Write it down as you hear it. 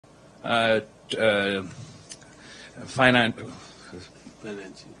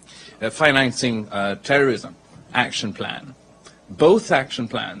financing terrorism action plan. Both action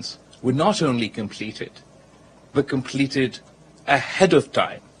plans were not only completed, but completed ahead of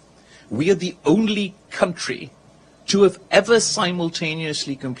time. We are the only country to have ever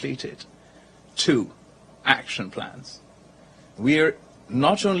simultaneously completed 2 action plans. We are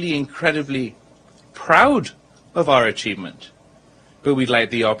not only incredibly proud of our achievement, but we'd like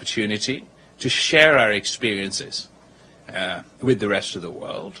the opportunity to share our experiences with the rest of the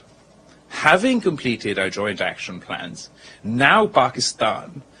world. Having completed our joint action plans, now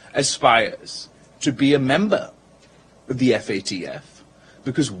Pakistan aspires to be a member of the FATF,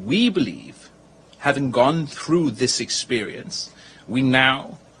 because we believe, having gone through this experience, we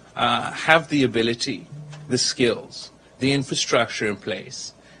now have the ability, the skills, the infrastructure in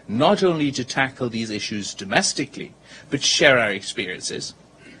place, not only to tackle these issues domestically, but share our experiences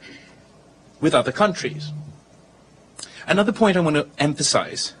with other countries. Another point I want to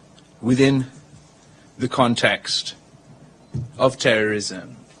emphasize within the context of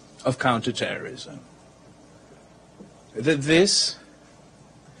terrorism, of counterterrorism, that this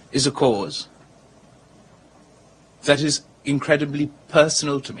is a cause that is incredibly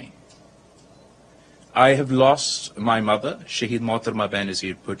personal to me. I have lost my mother, Shaheed Mohtarma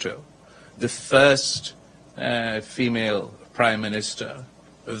Benazir Bhutto, the first female Prime Minister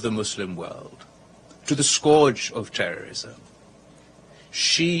of the Muslim world, to the scourge of terrorism.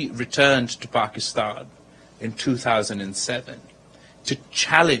 She returned to Pakistan in 2007 to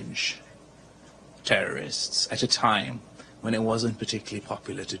challenge terrorists at a time when it wasn't particularly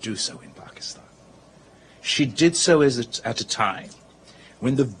popular to do so in Pakistan. She did so at a time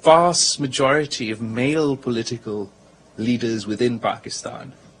when the vast majority of male political leaders within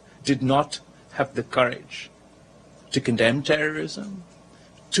Pakistan did not have the courage to condemn terrorism,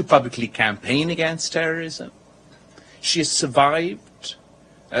 to publicly campaign against terrorism. She has survived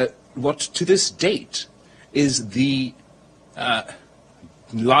what to this date is the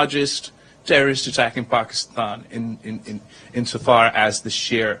largest terrorist attack in Pakistan insofar as the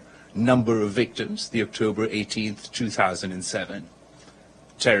sheer number of victims, the October 18th, 2007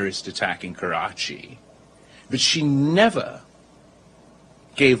 terrorist attack in Karachi. But she never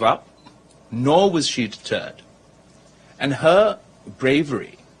gave up, nor was she deterred. And her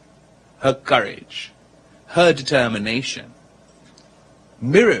bravery, her courage, her determination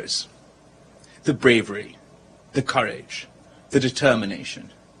mirrors the bravery, the courage, the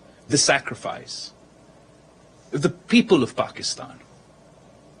determination, the sacrifice of the people of Pakistan.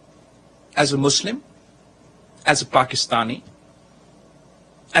 As a Muslim, as a Pakistani,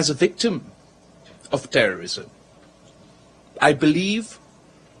 as a victim of terrorism, I believe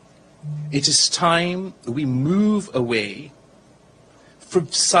it is time we move away from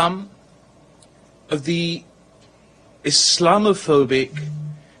some of the Islamophobic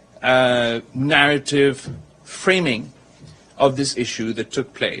narrative framing of this issue that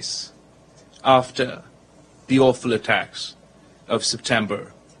took place after the awful attacks of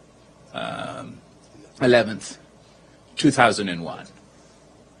September 11th, 2001.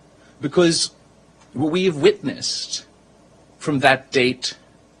 Because what we have witnessed from that date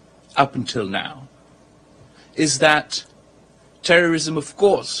up until now is that terrorism, of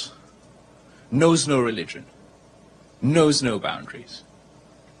course, knows no religion, knows no boundaries.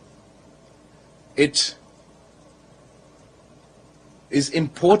 It is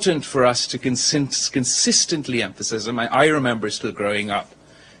important for us to consistently emphasize, and I remember still growing up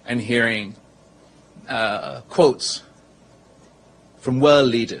and hearing quotes from world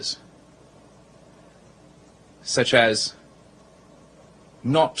leaders such as,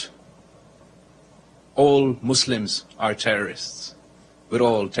 not all Muslims are terrorists, but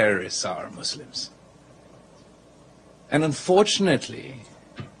all terrorists are Muslims. And unfortunately,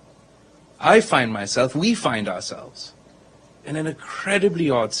 we find ourselves in an incredibly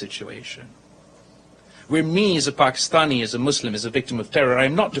odd situation, where me as a Pakistani, as a Muslim, as a victim of terror, I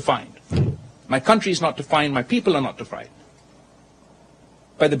am not defined. My country is not defined, my people are not defined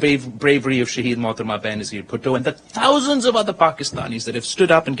by the bravery of Shaheed Mohtarma Benazir Bhutto and the thousands of other Pakistanis that have stood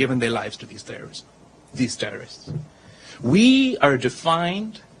up and given their lives to these terrorists. We are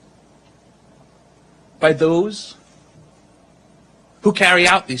defined by those who carry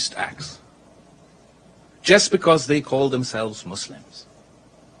out these acts just because they call themselves Muslims.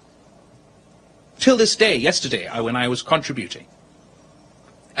 Till this day, yesterday, when I was contributing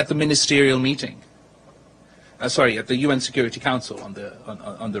at the ministerial meeting, at the UN Security Council on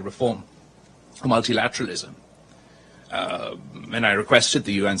the reform of multilateralism, and I requested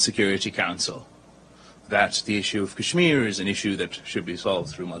the UN Security Council that the issue of Kashmir is an issue that should be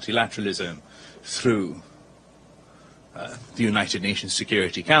solved through multilateralism, through the United Nations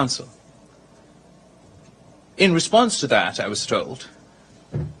Security Council. In response to that, I was told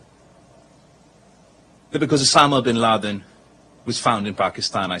that because Osama bin Laden was found in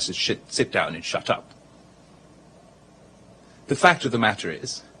Pakistan, I should sit down and shut up. The fact of the matter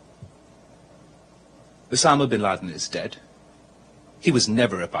is, Osama bin Laden is dead. He was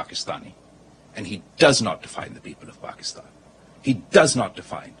never a Pakistani, and he does not define the people of Pakistan. He does not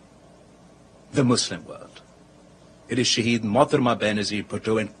define the Muslim world. It is Shaheed Mohtarma Benazir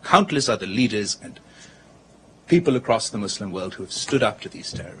Bhutto and countless other leaders and people across the Muslim world who have stood up to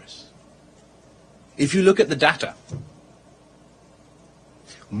these terrorists. If you look at the data,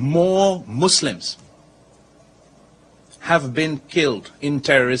 more Muslims have been killed in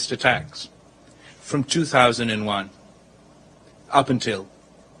terrorist attacks from 2001 up until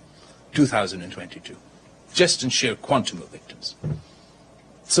 2022, just in sheer quantum of victims.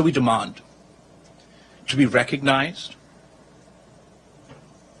 So we demand to be recognized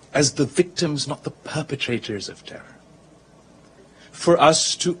as the victims, not the perpetrators of terror. For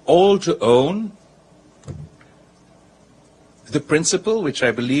us to all to own the principle, which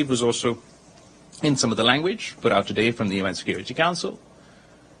I believe was also in some of the language put out today from the UN Security Council,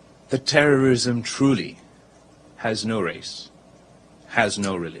 that terrorism truly has no race, has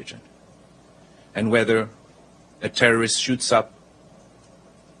no religion. And whether a terrorist shoots up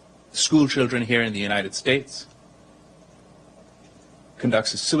school children here in the United States,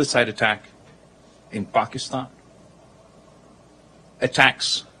 conducts a suicide attack in Pakistan,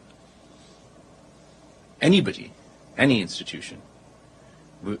 attacks anybody, any institution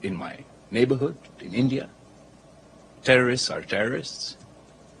in my neighborhood, in India, terrorists are terrorists,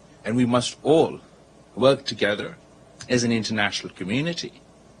 and we must all work together as an international community.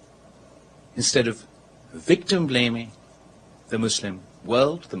 Instead of victim blaming the Muslim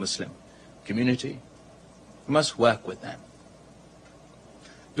world, the Muslim community, we must work with them.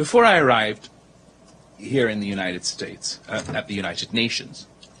 Before I arrived here in the United States, at the United Nations,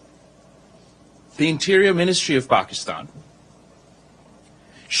 the Interior Ministry of Pakistan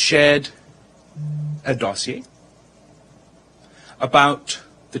shared a dossier about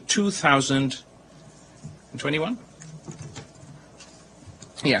the 2021?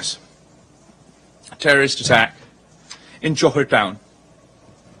 Yes. Terrorist attack in Johor town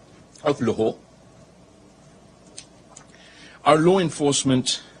of Lahore. Our law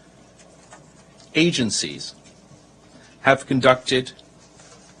enforcement agencies have conducted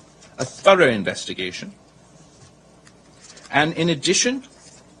a thorough investigation, and in addition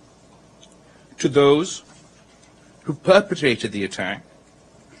to those who perpetrated the attack,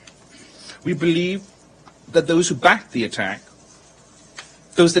 we believe that those who backed the attack,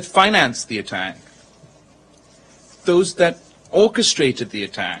 those that financed the attack, those that orchestrated the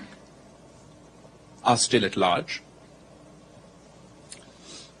attack are still at large.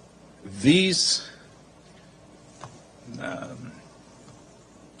 These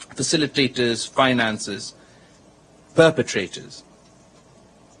facilitators, financiers, perpetrators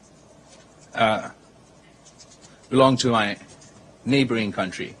belong to my neighboring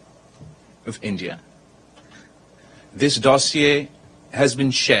country of India. This dossier has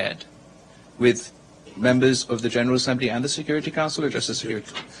been shared with members of the General Assembly and the Security Council, or just the Security,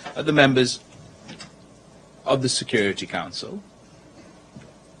 the members of the Security Council.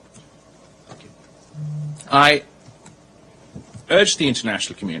 Okay. I urge the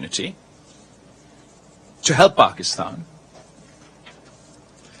international community to help Pakistan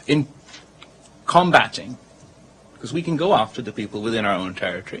in combating, because we can go after the people within our own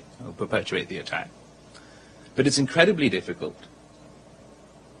territory who perpetuate the attack, but it's incredibly difficult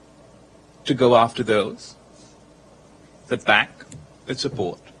to go after those that back, that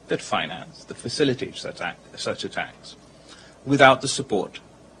support, that finance, that facilitate such attacks without the support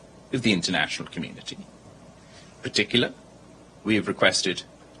of the international community. In particular, we have requested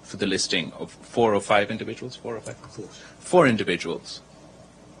for the listing of 4 or 5 individuals, 4 or 5? 4 individuals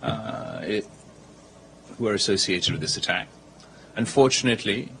who are associated with this attack.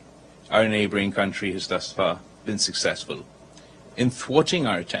 Unfortunately, our neighboring country has thus far been successful in thwarting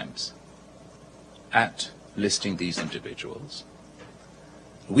our attempts at listing these individuals.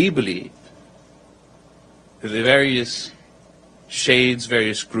 We believe that the various shades,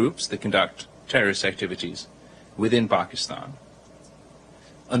 various groups that conduct terrorist activities within Pakistan,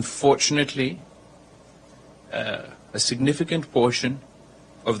 unfortunately, a significant portion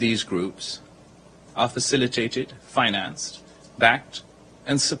of these groups are facilitated, financed, backed,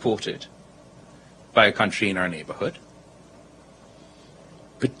 and supported by a country in our neighborhood.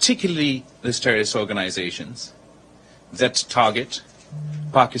 particularly those terrorist organizations that target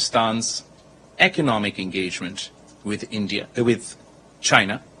Pakistan's economic engagement with with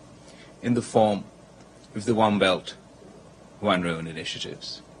China in the form of the One Belt, One Road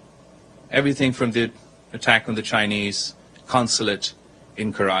initiatives. Everything from the attack on the Chinese consulate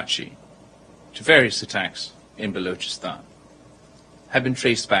in Karachi to various attacks in Balochistan have been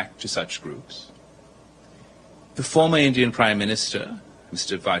traced back to such groups. The former Indian Prime Minister,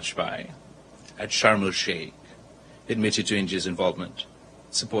 Mr. Vajpayee, at Sharm el-Sheikh, admitted to India's involvement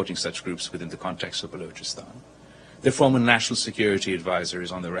supporting such groups within the context of Balochistan. The former National Security Advisor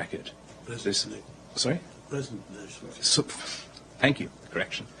is on the record. Sorry? Present National. Thank you.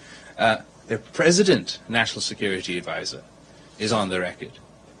 Correction. Their President National Security Advisor is on the record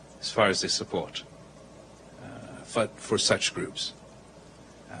as far as their support for such groups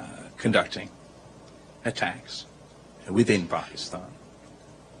conducting attacks within Pakistan.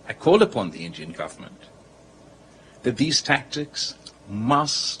 I call upon the Indian government that these tactics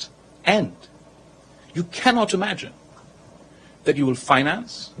must end. You cannot imagine that you will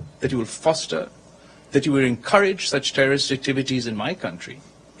finance, that you will foster, that you will encourage such terrorist activities in my country,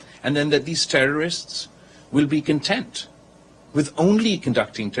 and then that these terrorists will be content with only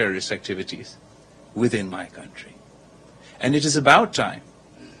conducting terrorist activities within my country. And it is about time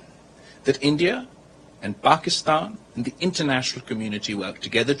that India and Pakistan and the international community work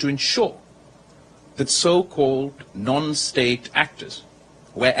together to ensure that so-called non-state actors,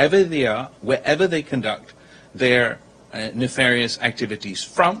 wherever they are, wherever they conduct their nefarious activities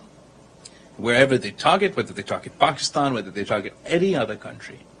from, wherever they target, whether they target Pakistan, whether they target any other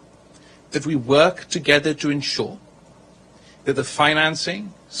country, that we work together to ensure that the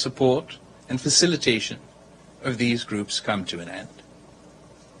financing, support, and facilitation of these groups come to an end.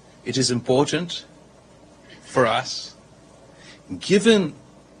 It is important for us, given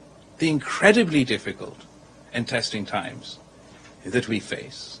the incredibly difficult and testing times that we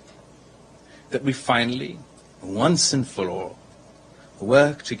face, that we finally, once and for all,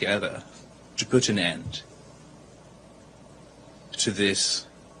 work together to put an end to this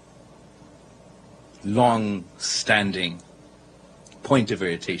long-standing point of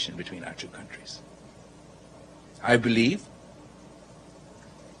irritation between our two countries. I believe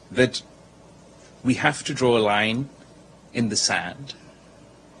that we have to draw a line in the sand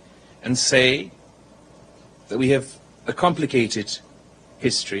and say that we have a complicated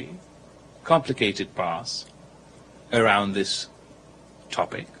history, complicated past around this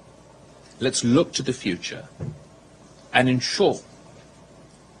topic. Let's look to the future and ensure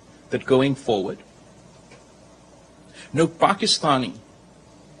that going forward, no Pakistani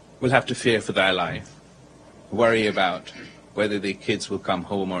will have to fear for their life, worry about whether their kids will come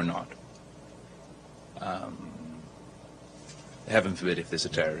home or not. Heaven forbid if there's a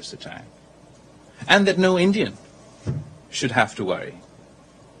terrorist attack. And that no Indian should have to worry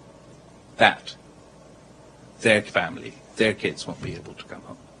that their family, their kids won't be able to come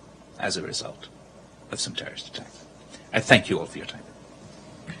home as a result of some terrorist attack. I thank you all for your time.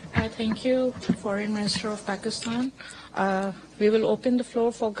 I thank you, Foreign Minister of Pakistan. We will open the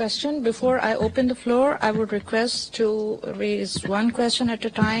floor for question. Before I open the floor, I would request to raise one question at a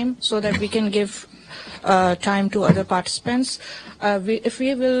time so that we can give time to other participants. If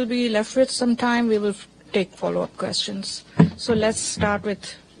we will be left with some time, we will take follow-up questions. So let's start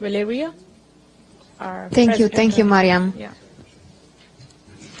with Valeria. Thank you, Mariam. Yeah.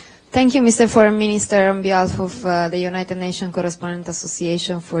 Thank you, Mr. Foreign Minister, on behalf of the United Nations Correspondent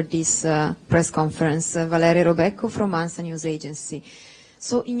Association for this press conference. Valeria Robecco from ANSA News Agency.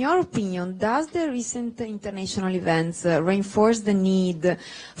 So, in your opinion, does the recent international events reinforce the need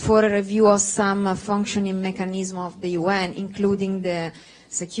for a review of some functioning mechanism of the UN, including the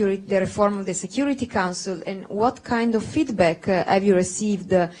reform of the Security Council, and what kind of feedback have you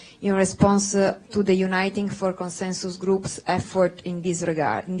received in response to the Uniting for Consensus Group's effort in this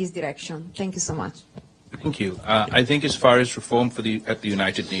regard, in this direction? Thank you so much. Thank you. I think as far as reform at the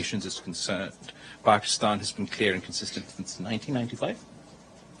United Nations is concerned, Pakistan has been clear and consistent since 1995.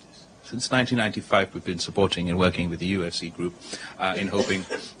 Since 1995, we've been supporting and working with the UFC group in hoping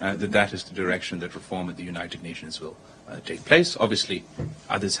that is the direction that reform at the United Nations will take place. Obviously,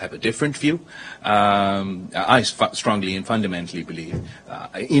 others have a different view. I strongly and fundamentally believe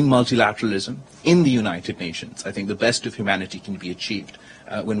in multilateralism, in the United Nations. I think the best of humanity can be achieved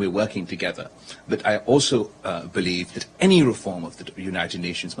when we're working together. But I also believe that any reform of the United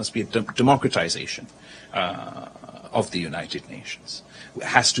Nations must be a democratization of the United Nations. It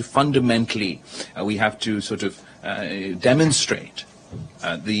has to fundamentally, we have to sort of demonstrate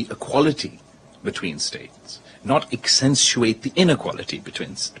the equality between states. not accentuate the inequality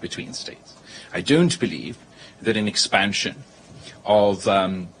between states. I don't believe that an expansion of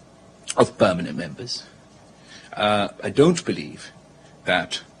permanent members. I don't believe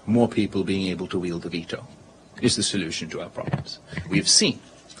that more people being able to wield the veto is the solution to our problems. We have seen,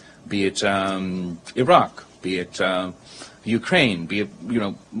 be it Iraq, be it Ukraine, be it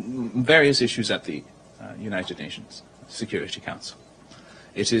various issues at the United Nations Security Council.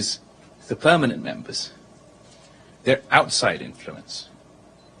 It is the permanent members, their outside influence,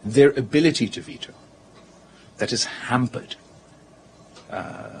 their ability to veto, that has hampered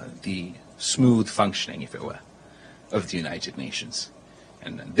the smooth functioning, if it were, of the United Nations.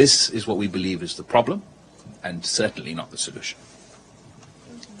 And this is what we believe is the problem, and certainly not the solution.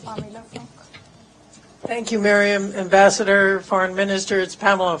 Thank you, Miriam. Ambassador, Foreign Minister, it's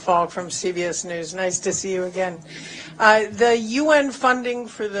Pamela Falk from CBS News. Nice to see you again. The UN funding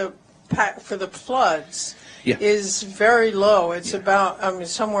for the floods is very low. It's about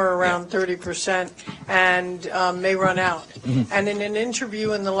somewhere around 30% and may run out. And in an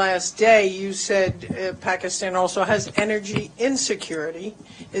interview in the last day, you said Pakistan also has energy insecurity,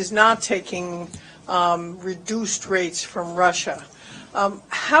 is not taking reduced rates from Russia.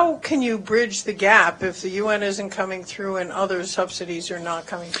 How can you bridge the gap if the UN isn't coming through and other subsidies are not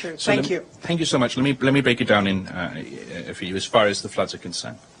coming through? So Thank you. Thank you so much. Let me break it down in for you as far as the floods are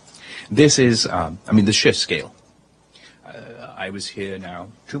concerned. This is, the sheer scale. I was here now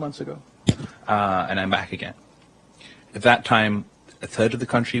 2 months ago, and I'm back again. At that time, a third of the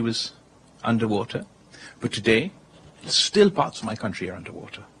country was underwater, but today, still parts of my country are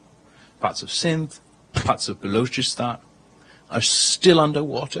underwater. Parts of Sindh, parts of Balochistan are still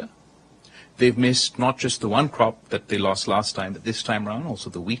underwater. They've missed not just the one crop that they lost last time, but this time around, also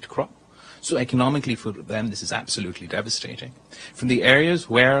the wheat crop. So economically for them, this is absolutely devastating. From the areas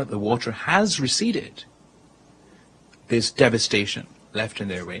where the water has receded, there's devastation left in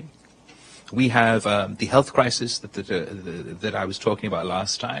their wake. We have the health crisis that I was talking about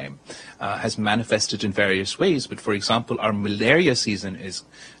last time has manifested in various ways. But for example, our malaria season is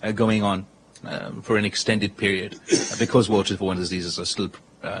going on for an extended period because waterborne diseases are still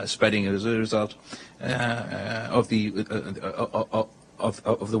spreading as a result of the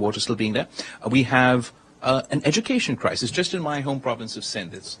water still being there. We have an education crisis just in my home province of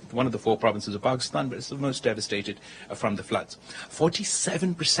Sindh. It's one of the 4 provinces of Pakistan, but it's the most devastated from the floods.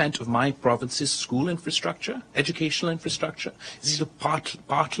 47% of my province's school infrastructure, educational infrastructure, is either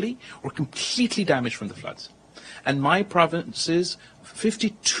partly or completely damaged from the floods. And my province's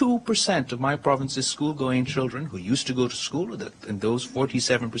 52% of my province's school-going children who used to go to school, and those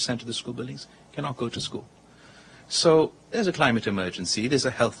 47% of the school buildings cannot go to school. So there's a climate emergency, there's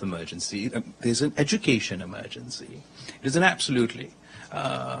a health emergency, there's an education emergency. It is an absolutely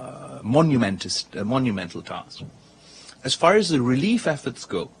monumental task. As far as the relief efforts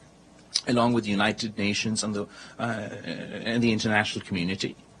go, along with the United Nations and the international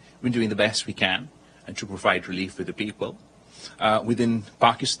community, we're doing the best we can to provide relief for the people. Within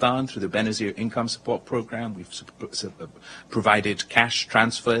Pakistan, through the Benazir Income Support Program, we've provided cash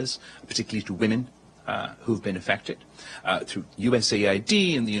transfers, particularly to women who've been affected. Through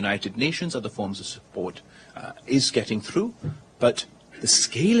USAID and the United Nations, other forms of support is getting through, but the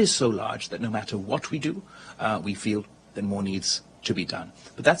scale is so large that no matter what we do, we feel that more needs to be done.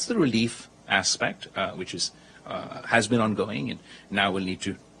 But that's the relief aspect, which has been ongoing, and now we'll need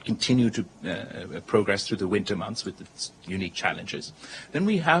to continue to progress through the winter months with its unique challenges. Then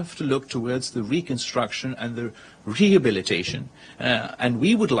we have to look towards the reconstruction and the rehabilitation, and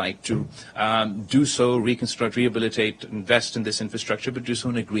we would like to do so, reconstruct, rehabilitate, invest in this infrastructure, but do so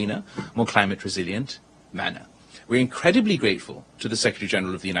in a greener, more climate resilient manner. We're incredibly grateful to the Secretary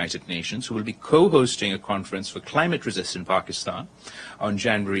General of the United Nations, who will be co-hosting a conference for climate-resistant Pakistan on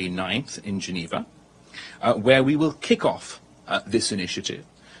January 9th in Geneva, where we will kick off this initiative.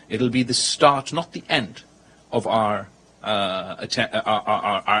 It'll be the start, not the end, of our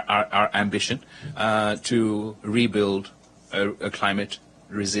ambition to rebuild a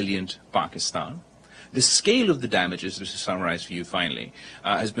climate-resilient Pakistan. The scale of the damages, just to summarize for you finally,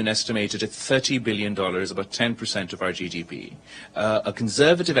 has been estimated at $30 billion, about 10% of our GDP. A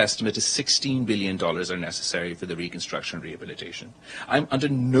conservative estimate is $16 billion are necessary for the reconstruction and rehabilitation. I'm under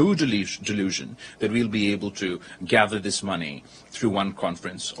no delusion that we'll be able to gather this money through one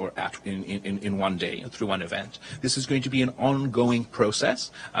conference or in one day, or through one event. This is going to be an ongoing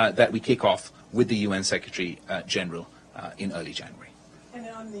process that we kick off with the UN Secretary General in early January. And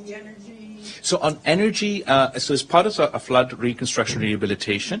on the energy? So on energy, so as part of a flood reconstruction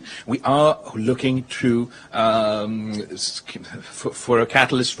rehabilitation, we are looking to for a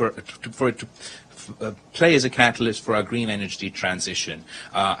catalyst for play as a catalyst for our green energy transition,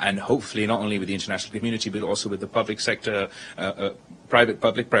 and hopefully not only with the international community but also with the public sector, private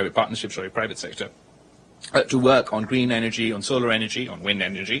partnerships, private sector, to work on green energy, on solar energy, on wind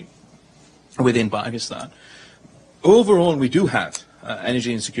energy within Pakistan. Overall, we do have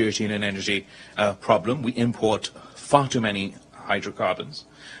energy insecurity and an energy problem. We import far too many hydrocarbons.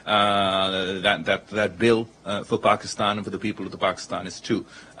 That bill for Pakistan and for the people of Pakistan is too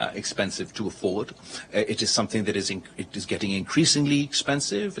expensive to afford. It is something that is getting increasingly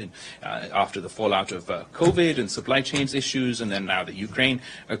expensive, and after the fallout of COVID and supply chains issues, and then now the Ukraine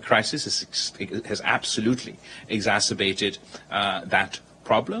crisis has absolutely exacerbated that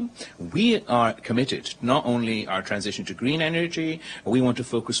problem. We are committed not only our transition to green energy, we want to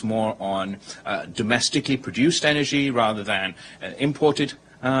focus more on domestically produced energy rather than imported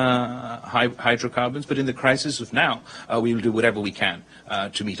hydrocarbons, but in the crisis of now, we will do whatever we can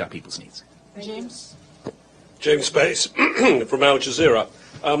to meet our people's needs. James Bates from Al Jazeera.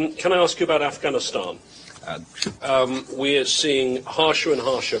 Can I ask you about Afghanistan? We are seeing harsher and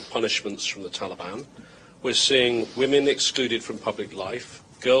harsher punishments from the Taliban. We're seeing women excluded from public life,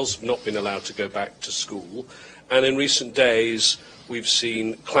 girls have not been allowed to go back to school, and in recent days we've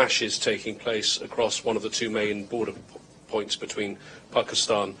seen clashes taking place across one of the two main border points between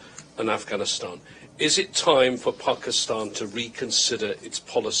Pakistan and Afghanistan. Is it time for Pakistan to reconsider its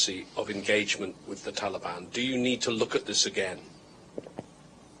policy of engagement with the Taliban? Do you need to look at this again?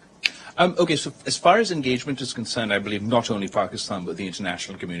 Okay, so as far as engagement is concerned, I believe not only Pakistan but the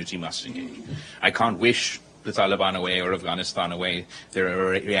international community must engage. I can't wish the Taliban away or Afghanistan away. They're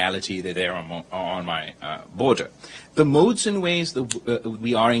a reality. They're there on my border. The modes and ways that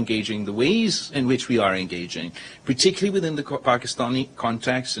we are engaging, the ways in which we are engaging, particularly within the Pakistani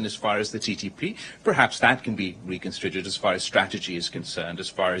context and as far as the TTP, perhaps that can be reconsidered as far as strategy is concerned, as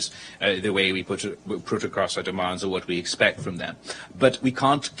far as the way we put across our demands or what we expect from them. But we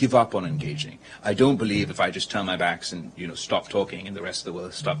can't give up on engaging. I don't believe if I just turn my backs and stop talking and the rest of the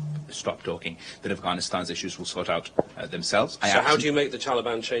world stop talking, that Afghanistan's issues will sort out themselves. So how do you make the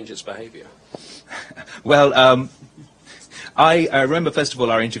Taliban change its behavior? Well, I remember, first of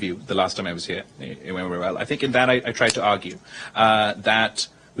all, our interview the last time I was here. It went very well. I think in that I tried to argue that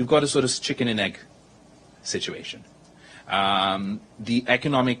we've got a sort of chicken and egg situation. The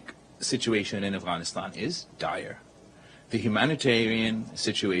economic situation in Afghanistan is dire. The humanitarian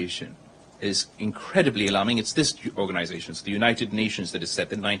situation is incredibly alarming. It's this organization, the United Nations, that has said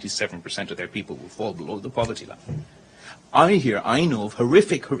that 97% of their people will fall below the poverty line. I know of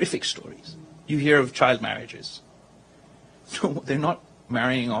horrific stories. You hear of child marriages. No, they're not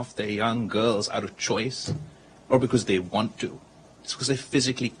marrying off their young girls out of choice or because they want to. It's because they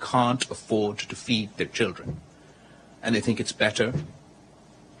physically can't afford to feed their children. And they think it's better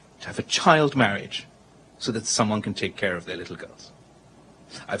to have a child marriage so that someone can take care of their little girls.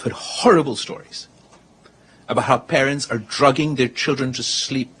 I've heard horrible stories about how parents are drugging their children to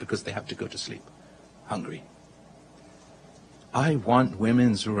sleep because they have to go to sleep hungry. I want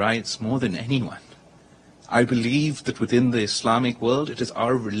women's rights more than anyone. I believe that within the Islamic world, it is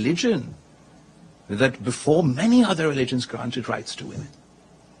our religion that before many other religions granted rights to women.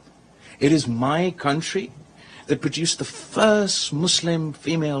 It is my country that produced the first Muslim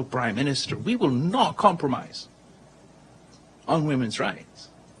female prime minister. We will not compromise on women's rights.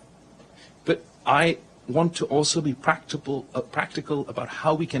 But I want to also be practical about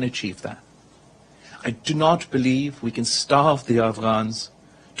how we can achieve that. I do not believe we can starve the Afghans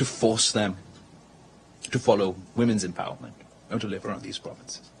to force them to follow women's empowerment or to live around these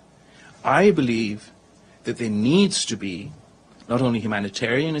provinces. I believe that there needs to be not only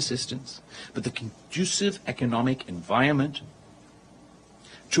humanitarian assistance, but the conducive economic environment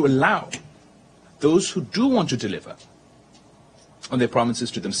to allow those who do want to deliver on their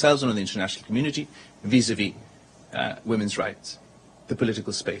promises to themselves and on the international community vis-a-vis women's rights, the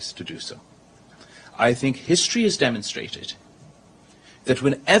political space to do so. I think history has demonstrated that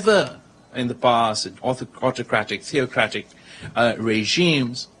whenever in the past in autocratic, theocratic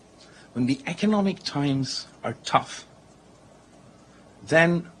regimes, when the economic times are tough,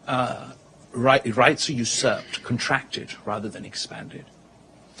 then rights are usurped, contracted rather than expanded.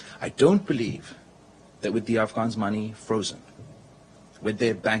 I don't believe that with the Afghans' money frozen, with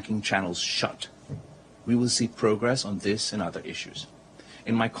their banking channels shut, we will see progress on this and other issues.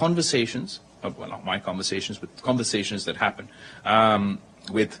 In my conversations, well, not my conversations, but conversations that happen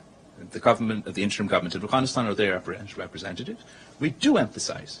with the government, the interim government of Afghanistan or their representatives, we do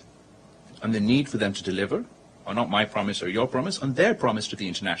emphasize on the need for them to deliver, or not my promise or your promise, on their promise to the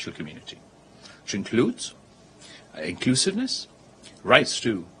international community, which includes inclusiveness, rights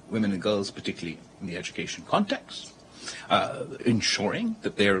to women and girls, particularly in the education context, ensuring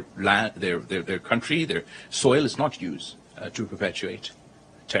that their land, their country, their soil is not used to perpetuate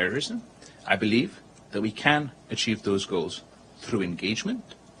terrorism. I believe that we can achieve those goals through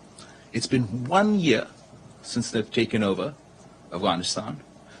engagement. It's been 1 year since they've taken over Afghanistan.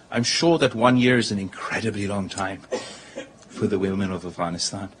 I'm sure that 1 year is an incredibly long time for the women of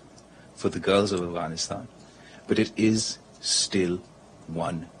Afghanistan, for the girls of Afghanistan, but it is still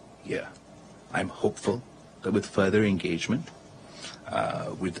 1 year. I'm hopeful that with further engagement,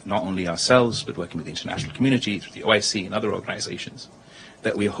 with not only ourselves, but working with the international community, through the OIC and other organizations,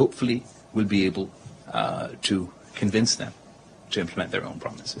 that we hopefully will be able to convince them to implement their own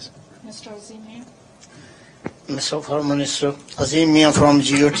promises. Mr. Azim. Mr. Foreign Minister, Azim Mia from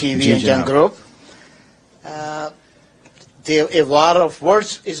GeoTV and Jan Group. A war of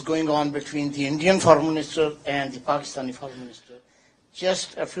words is going on between the Indian Foreign Minister and the Pakistani Foreign Minister.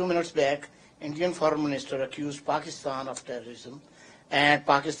 Just a few minutes back, Indian Foreign Minister accused Pakistan of terrorism, and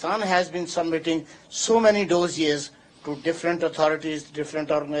Pakistan has been submitting so many dossiers to different authorities, different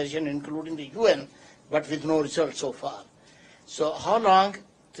organizations, including the UN, but with no result so far. So how long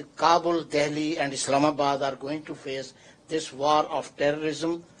the Kabul, Delhi and Islamabad are going to face this war of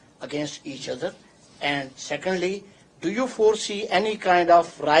terrorism against each other? And secondly, do you foresee any kind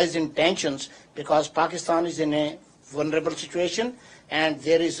of rise in tensions because Pakistan is in a vulnerable situation and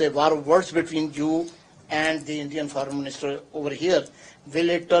there is a war of words between you and the Indian Foreign Minister over here? Will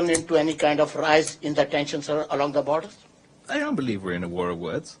it turn into any kind of rise in the tensions along the borders? I don't believe we're in a war of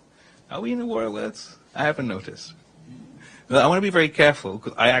words. Are we in a war of words? I haven't noticed. I want to be very careful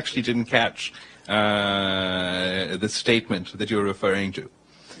because I actually didn't catch the statement that you're referring to.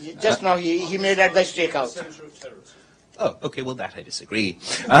 Just now he made at the stakeout. Oh, okay, well that I disagree.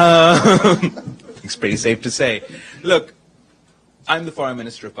 It's pretty safe to say. Look, I'm the Foreign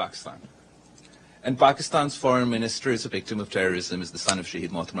Minister of Pakistan. And Pakistan's Foreign Minister is a victim of terrorism, is the son of Shaheed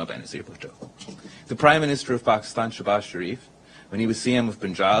Mohtamma Benazir Bhutto. The Prime Minister of Pakistan, Shahbaz Sharif, when he was CM of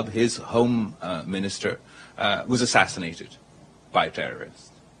Punjab, his home minister was assassinated by terrorists.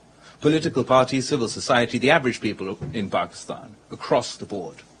 Political parties, civil society, the average people in Pakistan, across the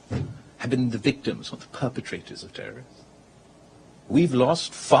board, have been the victims or the perpetrators of terrorism. We've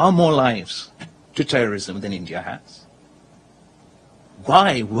lost far more lives to terrorism than India has.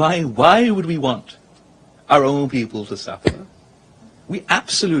 Why would we want our own people to suffer? We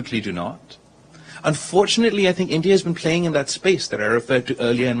absolutely do not. Unfortunately, I think India has been playing in that space that I referred to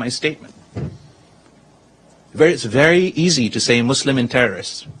earlier in my statement. It's very easy to say Muslim and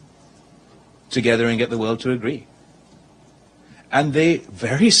terrorists together and get the world to agree. And they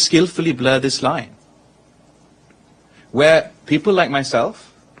very skillfully blur this line, where people like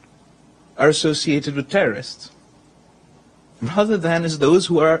myself are associated with terrorists, rather than as those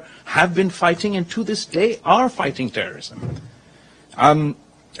who have been fighting and to this day are fighting terrorism.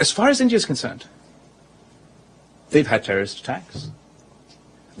 As far as India is concerned, they've had terrorist attacks.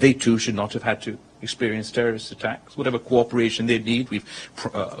 They too should not have had to experience terrorist attacks. Whatever cooperation they need, we've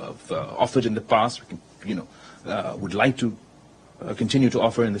offered in the past, we can, would like to continue to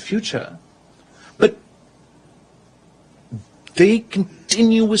offer in the future. But they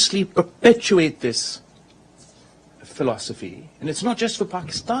continuously perpetuate this philosophy. And it's not just for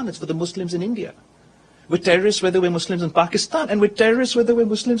Pakistan, it's for the Muslims in India. We're terrorists whether we're Muslims in Pakistan, and we're terrorists whether we're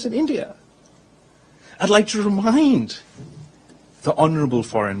Muslims in India. I'd like to remind the Honorable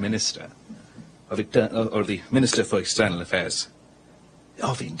Foreign Minister, or the Minister for External Affairs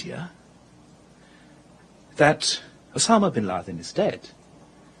of India, that Osama bin Laden is dead,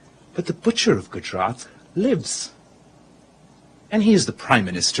 but the butcher of Gujarat lives. And he is the Prime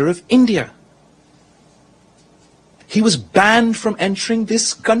Minister of India. He was banned from entering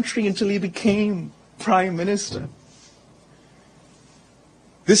this country until he became Prime Minister.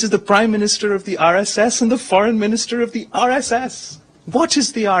 This is the Prime Minister of the RSS and the Foreign Minister of the RSS. What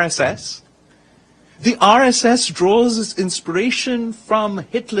is the RSS? The RSS draws its inspiration from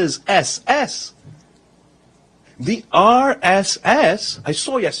Hitler's SS. The RSS, I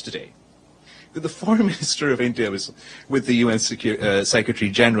saw yesterday, that the Foreign Minister of India was with the UN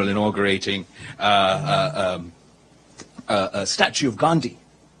Secretary General inaugurating a statue of Gandhi.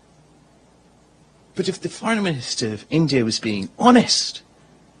 But if the Foreign Minister of India was being honest,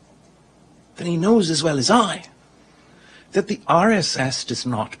 then he knows as well as I that the RSS does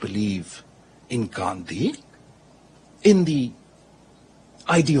not believe in Gandhi, in the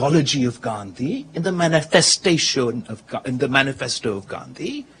ideology of Gandhi, in the manifesto of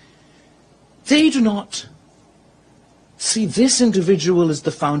Gandhi. They do not see this individual as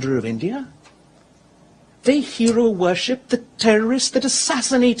the founder of India. They hero worship the terrorist that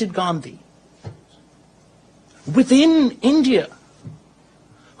assassinated Gandhi. within India,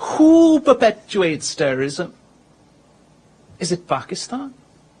 who perpetuates terrorism? Is it Pakistan?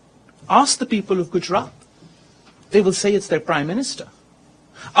 Ask the people of Gujarat. They will say it's their Prime Minister.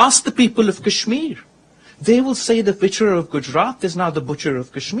 Ask the people of Kashmir. They will say the butcher of Gujarat is now the butcher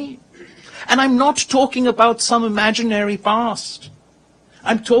of Kashmir. And I'm not talking about some imaginary past.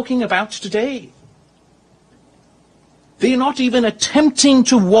 I'm talking about today. They're not even attempting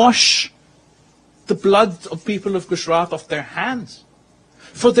to wash the blood of people of Gujarat off their hands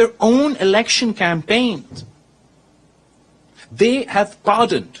for their own election campaigns. They have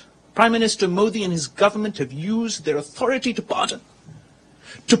pardoned. Prime Minister Modi and his government have used their authority to pardon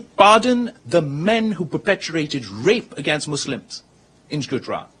the men who perpetrated rape against Muslims in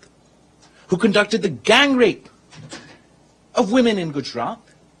Gujarat, who conducted the gang rape of women in Gujarat.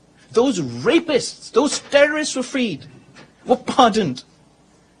 Those rapists, those terrorists were freed, were pardoned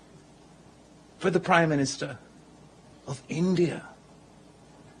for the Prime Minister of India.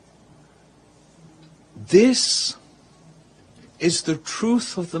 This is the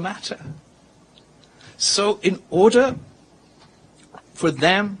truth of the matter. So in order for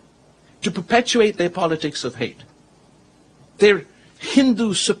them to perpetuate their politics of hate, their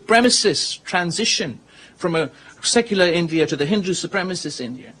Hindu supremacist transition from a secular India to the Hindu supremacist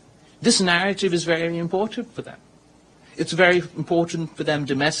India, this narrative is very important for them. It's very important for them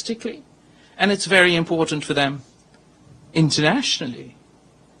domestically, and it's very important for them internationally.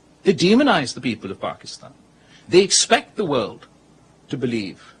 They demonize the people of Pakistan. They expect the world to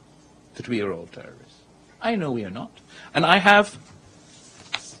believe that we are all terrorists. I know we are not. And I have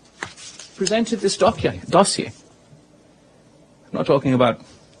presented this dossier. I'm not talking about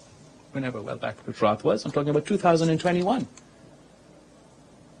whenever well back Gujarat was. I'm talking about 2021.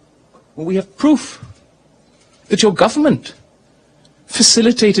 Well, we have proof that your government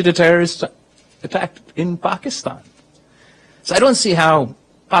facilitated a terrorist attack in Pakistan. So I don't see how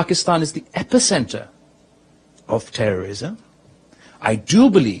Pakistan is the epicenter of terrorism. I do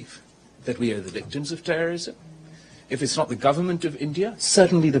believe that we are the victims of terrorism. If it's not the government of India,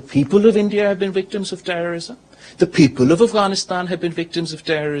 certainly the people of India have been victims of terrorism. The people of Afghanistan have been victims of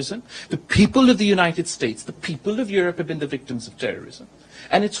terrorism. The people of the United States, the people of Europe have been the victims of terrorism.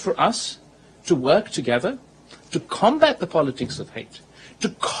 And it's for us to work together to combat the politics of hate, to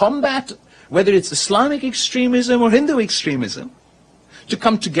combat whether it's Islamic extremism or Hindu extremism, to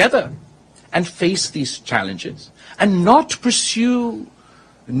come together and face these challenges and not pursue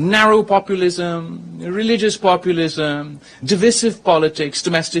narrow populism, religious populism, divisive politics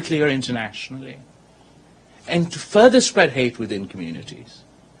domestically or internationally, and to further spread hate within communities.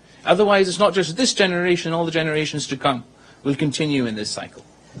 Otherwise, it's not just this generation, all the generations to come will continue in this cycle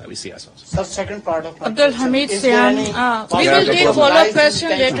that we see ourselves. So second part of my Abdul Hamid Siam, we will take a follow-up question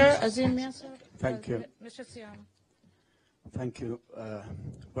later. Azim, sir. Thank you. Mr. Siam. Thank you.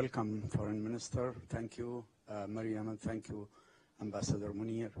 Welcome, Foreign Minister. Thank you, Mariam, and thank you, Ambassador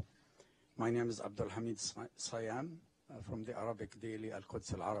Munir. My name is Abdul Hamid Siam from the Arabic daily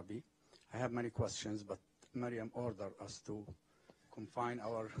Al-Quds Al-Arabi. I have many questions, but Mariam ordered us to confine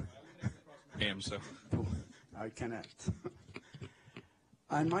our... I cannot.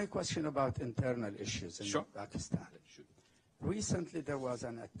 And my question about internal issues in Pakistan. Recently, there was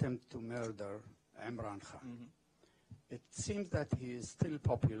an attempt to murder Imran Khan. It seems that he is still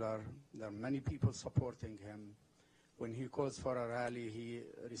popular. There are many people supporting him. When he calls for a rally, he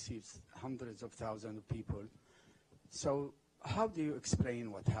receives hundreds of thousands of people. So how do you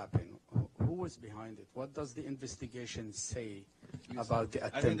explain what happened? Who was behind it? What does the investigation say about the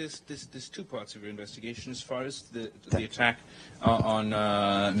attempt? I think there's two parts of your investigation. As far as the attack on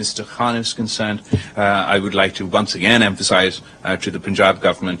Mr. Khan is concerned, I would like to once again emphasize to the Punjab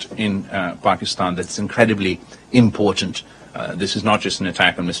government in Pakistan that it's incredibly important. This is not just an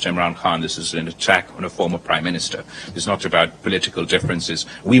attack on Mr. Imran Khan. This is an attack on a former Prime Minister. It's not about political differences.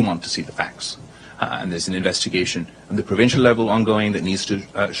 We want to see the facts. And there's an investigation on the provincial level ongoing that needs to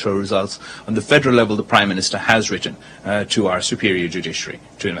show results. On the federal level, the Prime Minister has written to our superior judiciary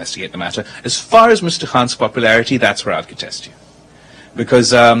to investigate the matter. As far as Mr. Khan's popularity, that's where I'll contest you.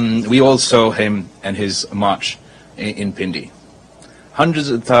 Because we all saw him and his march in Pindi.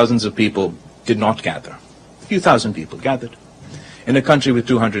 Hundreds of thousands of people did not gather. A few thousand people gathered. In a country with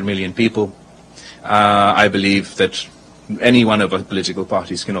 200 million people, I believe that any one of our political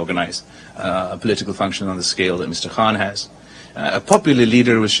parties can organize a political function on the scale that Mr. Khan has. A popular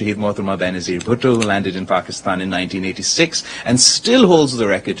leader was Shaheed Mohtamma Benazir Bhutto, who landed in Pakistan in 1986 and still holds the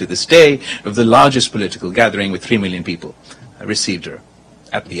record to this day of the largest political gathering with 3 million people received her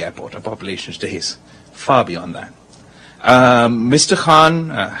at the airport. Our population today is far beyond that. Mr.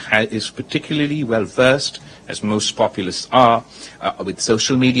 Khan is particularly well versed, as most populists are, with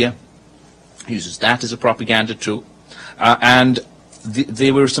social media. He uses that as a propaganda tool. And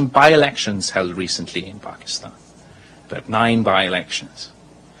there were some by-elections held recently in Pakistan, about 9 by-elections.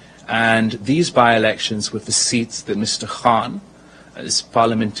 And these by-elections were for seats that Mr. Khan, as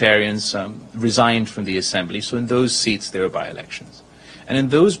parliamentarians, resigned from the assembly. So in those seats, there were by-elections. And in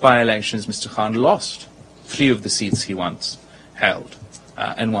those by-elections, Mr. Khan lost 3 of the seats he once held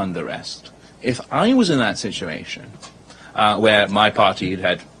and won the rest. If I was in that situation, where my party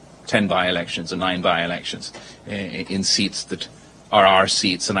had 10 by-elections and 9 by-elections in seats that are our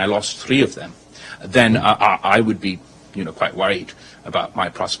seats, and I lost 3 of them, then I would be, quite worried about my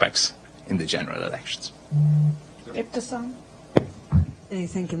prospects in the general elections. Ibtisam.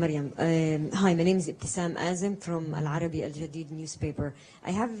 Thank you, Mariam. Hi, my name is Ibtisam Azim from Al Arabi Al Jadid newspaper.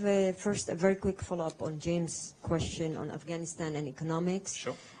 I have first a very quick follow-up on James' question on Afghanistan and economics.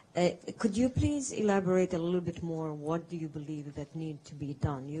 Sure. Could you please elaborate a little bit more? What do you believe that need to be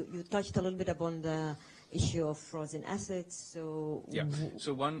done? You touched a little bit upon the issue of frozen assets. So yeah.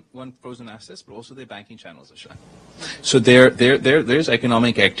 So one frozen assets, but also their banking channels are shut. So there's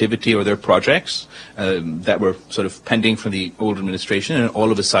economic activity or their projects that were sort of pending from the old administration, and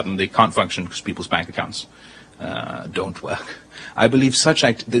all of a sudden they can't function because people's bank accounts don't work. I believe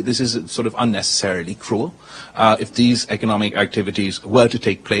this is sort of unnecessarily cruel. If these economic activities were to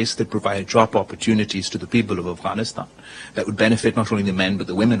take place, they provide job opportunities to the people of Afghanistan that would benefit not only the men but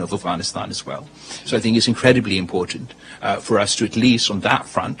the women of Afghanistan as well. So I think it's incredibly important for us to, at least on that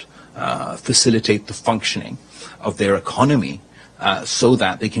front, facilitate the functioning of their economy so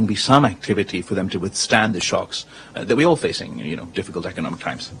that there can be some activity for them to withstand the shocks that we're all facing, difficult economic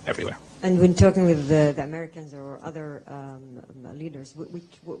times everywhere. And when talking with the Americans or other leaders,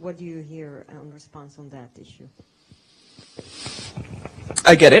 what do you hear in response on that issue?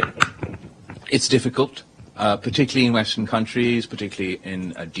 I get it. It's difficult, particularly in Western countries, particularly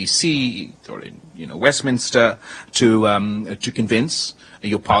in DC or in Westminster, to convince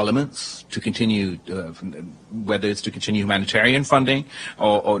your parliaments to continue, whether it's to continue humanitarian funding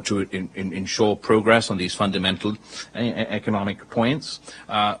or to ensure progress on these fundamental economic points,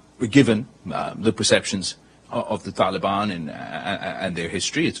 given the perceptions of the Taliban and their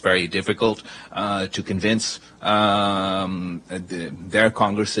history. It's very difficult to convince their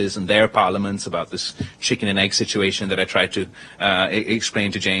congresses and their parliaments about this chicken and egg situation that I tried to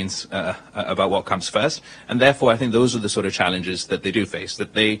explain to James about what comes first. And therefore, I think those are the sort of challenges that they do face,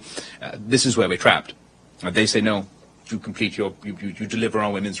 that this is where we're trapped. They say, no, you complete you deliver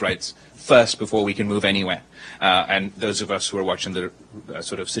on women's rights first before we can move anywhere. And those of us who are watching the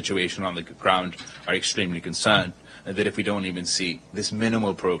sort of situation on the ground are extremely concerned that if we don't even see this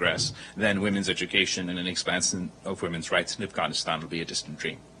minimal progress, then women's education and an expansion of women's rights in Afghanistan will be a distant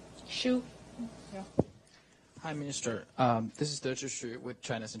dream. Shu. Yeah. Hi, Minister. This is De Zhishu with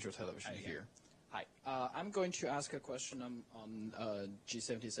China Central Television here. Hi. I'm going to ask a question on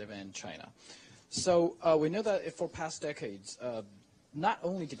G77 and China. So we know that for past decades, not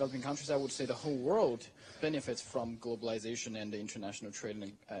only developing countries, I would say the whole world benefits from globalization and the international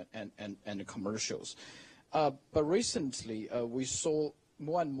trade and commercials. But recently, we saw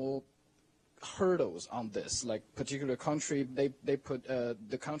more and more hurdles on this. Like particular country,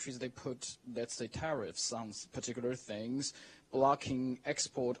 the countries put, let's say, tariffs on particular things, blocking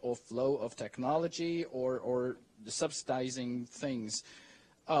export or flow of technology or subsidizing things.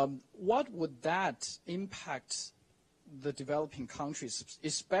 What would that impact the developing countries,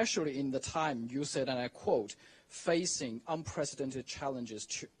 especially in the time you said, and I quote, facing unprecedented challenges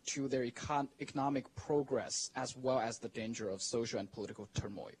to their economic progress as well as the danger of social and political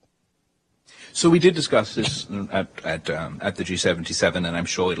turmoil? So we did discuss this at the G77, and I'm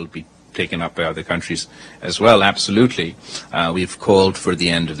sure it'll be taken up by other countries as well. Absolutely, we've called for the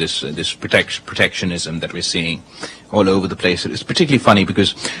end of this protectionism that we're seeing all over the place. It's particularly funny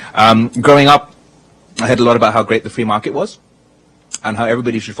because growing up, I heard a lot about how great the free market was and how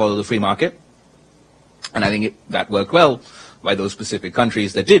everybody should follow the free market. And I think that worked well by those specific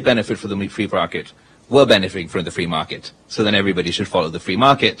countries that did benefit from the free market were benefiting from the free market. So then everybody should follow the free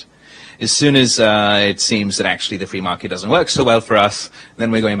market. As soon as it seems that actually the free market doesn't work so well for us,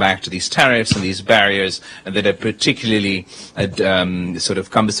 then we're going back to these tariffs and these barriers that are particularly sort of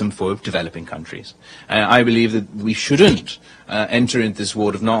cumbersome for developing countries. I believe that we shouldn't enter into this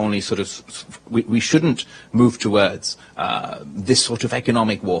world of not only sort of, we shouldn't move towards this sort of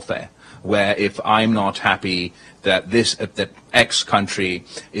economic warfare, where if I'm not happy that that X country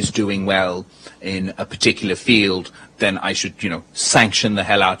is doing well in a particular field, then I should, sanction the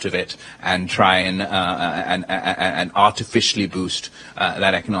hell out of it and try and artificially boost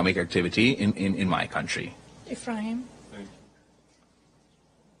that economic activity in my country. Ibrahim.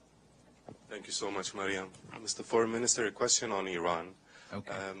 Thank you so much, Mariam. Mr. Foreign Minister, a question on Iran.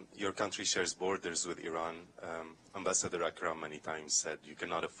 Okay. Your country shares borders with Iran. Ambassador Akram many times said you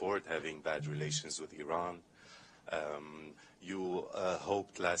cannot afford having bad relations with Iran. You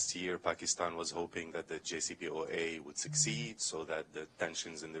hoped last year, Pakistan was hoping that the JCPOA would succeed so that the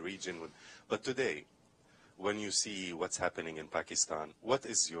tensions in the region would. But today, when you see what's happening in Pakistan, what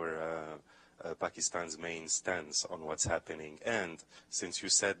is your Pakistan's main stance on what's happening? And since you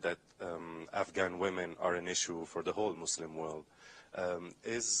said that Afghan women are an issue for the whole Muslim world,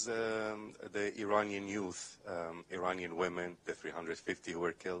 is the Iranian youth, Iranian women, the 350 who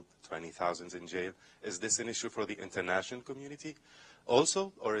were killed, 20,000 in jail, is this an issue for the international community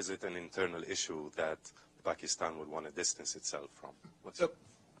also, or is it an internal issue that Pakistan would want to distance itself from?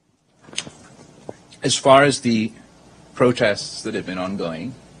 As far as the protests that have been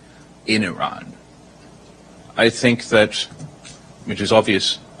ongoing in Iran, I think that, which is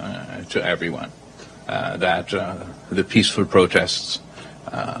obvious to everyone, that the peaceful protests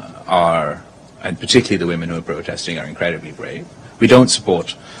are, and particularly the women who are protesting, are incredibly brave. We don't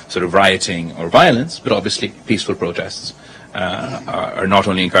support sort of rioting or violence, but obviously peaceful protests are not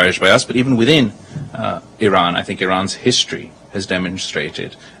only encouraged by us, but even within Iran. I think Iran's history has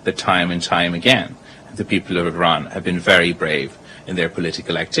demonstrated that time and time again, the people of Iran have been very brave in their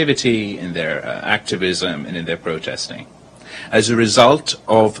political activity, in their activism, and in their protesting. As a result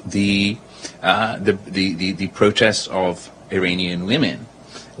of the protests of Iranian women,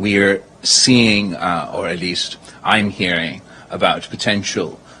 we are seeing, or at least I'm hearing, about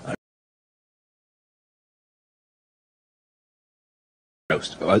potential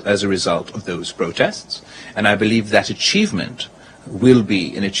as a result of those protests. And I believe that achievement will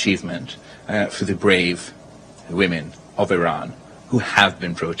be an achievement for the brave women of Iran who have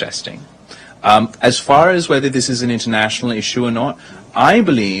been protesting. As far as whether this is an international issue or not, I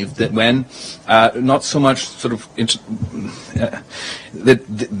believe that when not so much sort of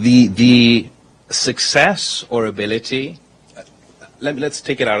the success or ability. Let's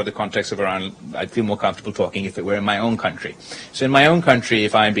take it out of the context of Iran. I'd feel more comfortable talking if it were in my own country. So in my own country,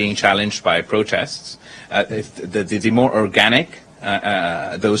 if I'm being challenged by protests, if the more organic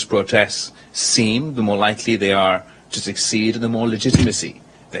those protests seem, the more likely they are to succeed and the more legitimacy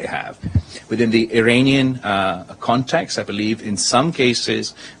they have. Within the Iranian context, I believe in some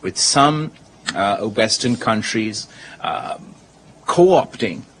cases, with some Western countries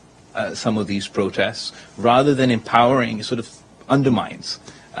co-opting some of these protests, rather than empowering, sort of undermines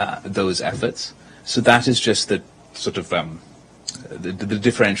those efforts. So that is just the sort of the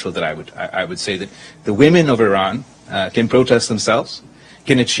differential that I would say, that the women of Iran can protest themselves,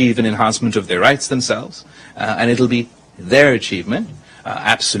 can achieve an enhancement of their rights themselves, and it'll be their achievement.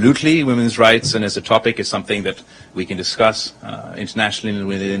 Absolutely, women's rights, and as a topic, is something that we can discuss internationally and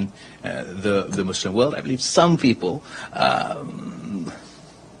within the Muslim world. I believe some people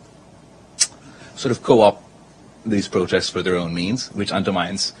sort of co-opt these protests for their own means, which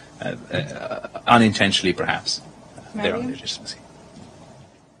undermines, unintentionally perhaps, their own legitimacy.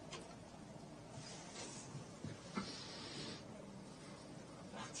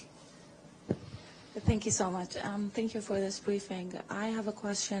 Thank you so much. Thank you for this briefing. I have a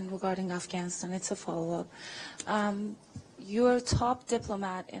question regarding Afghanistan. It's a follow-up. Your top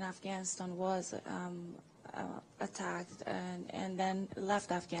diplomat in Afghanistan was attacked and then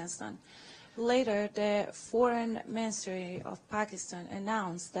left Afghanistan. Later, the Foreign Ministry of Pakistan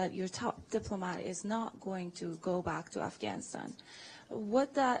announced that your top diplomat is not going to go back to Afghanistan.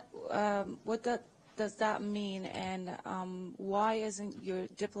 What does that mean, and why isn't your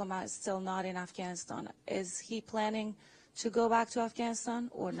diplomat still not in Afghanistan? Is he planning to go back to Afghanistan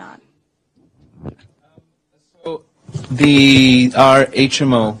or not? So our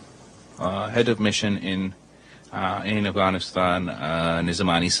HMO, head of mission in Afghanistan,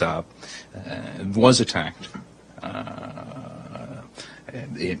 Nizamani Saab, was attacked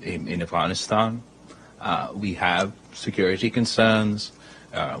in Afghanistan. We have security concerns.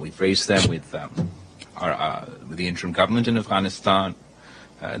 We've raised them with the interim government in Afghanistan.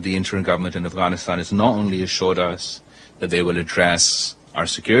 The interim government in Afghanistan has not only assured us that they will address our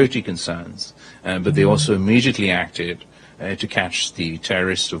security concerns, but they also immediately acted to catch the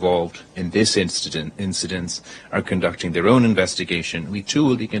terrorists involved in this incidents, are conducting their own investigation. We too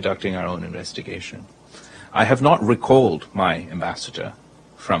will be conducting our own investigation. I have not recalled my ambassador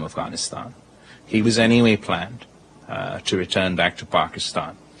from Afghanistan. He was anyway planned to return back to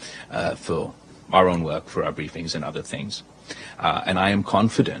Pakistan for our own work for our briefings and other things. And I am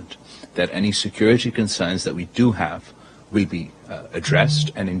confident that any security concerns that we do have will be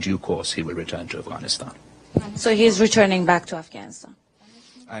addressed, and in due course he will return to Afghanistan. So he is returning back to Afghanistan.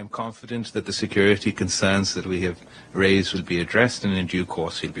 I am confident that the security concerns that we have raised will be addressed, and in due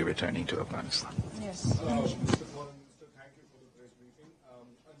course he'll be returning to Afghanistan. Yes. Mr. Foreign Minister, thank you for the press briefing.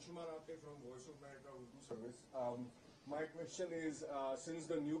 Anjum from Voice of America Urdu Service. My question is, since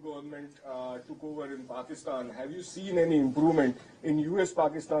the new government took over in Pakistan, have you seen any improvement in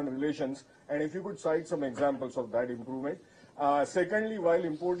US-Pakistan relations? And if you could cite some examples of that improvement. Secondly, while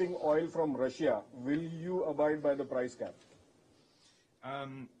importing oil from Russia, will you abide by the price cap?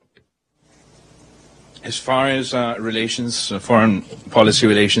 As far as relations, foreign policy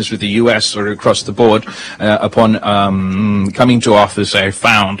relations with the U.S. or across the board, upon coming to office, I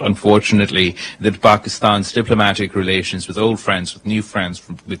found, unfortunately, that Pakistan's diplomatic relations with old friends, with new friends,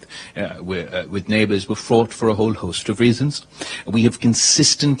 with neighbors were fraught for a whole host of reasons. We have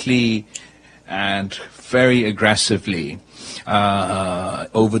consistently and very aggressively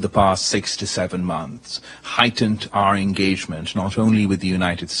over the past 6 to 7 months, heightened our engagement not only with the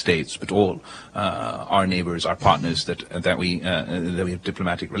United States but all our neighbors, our partners that we have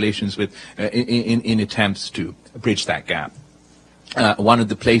diplomatic relations with, in attempts to bridge that gap. One of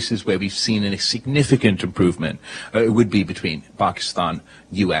the places where we've seen a significant improvement would be between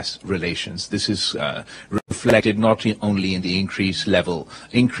Pakistan-US relations. This is reflected not only in the increased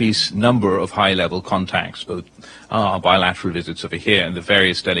number of high-level contacts, both bilateral visits over here and the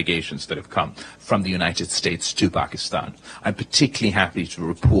various delegations that have come from the United States to Pakistan. I'm particularly happy to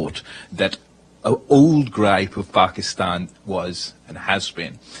report that an old gripe of Pakistan was and has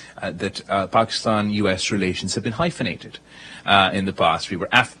been that Pakistan-US relations have been hyphenated. In the past, we were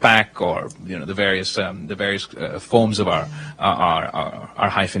AFPAC, or the various forms of our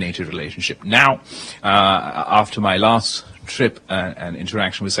hyphenated relationship. Now, after my last trip and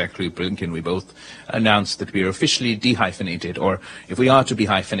interaction with Secretary Blinken, we both announced that we are officially dehyphenated, or if we are to be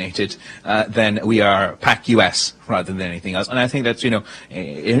hyphenated, then we are PAC-US rather than anything else. And I think that's,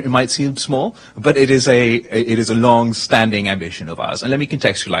 it might seem small, but it is a long-standing ambition of ours. And let me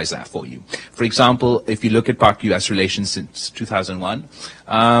contextualize that for you. For example, if you look at PAC-US relations since 2001,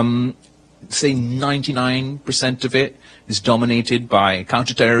 say 99% of it is dominated by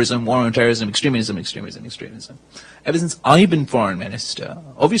counterterrorism, war on terrorism, extremism. Ever since I've been foreign minister,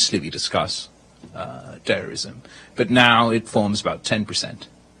 obviously we discuss terrorism, but now it forms about 10%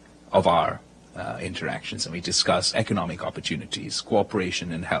 of our interactions, and we discuss economic opportunities,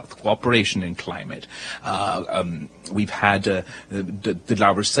 cooperation in health, cooperation in climate. We've had the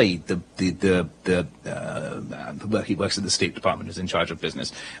Lawar Said, he works at the State Department, is in charge of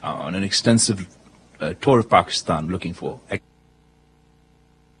business, on an extensive tour of Pakistan looking for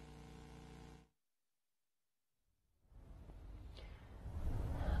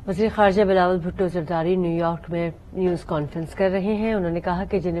वज़ीर ख़ारजा Bilawal Bhutto Zardari New York में news conference कर रहे हैं। उन्होंने कहा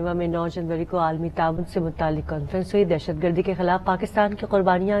कि Geneva में 9 जनवरी को आलमी ताउन से मुतालिक कॉन्फ्रेंस हुई। दहशतगर्दी के खिलाफ पाकिस्तान की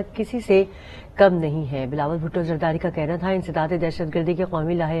कुर्बानियां किसी से कम नहीं है। बिलावल भुट्टो ज़रदारी का कहना था, इंसदाद दहशतगर्दी के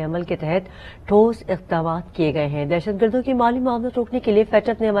कौमी लाहे अमल के तहत ठोस इक़दाम किए गए हैं। दहशतगर्दों की माली मामलों रोकने के लिए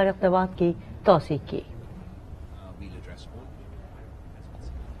फेटत ने हमारे इक़दाम की तौसीक़ की।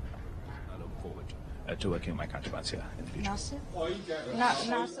 to working with my counterparts here in the future.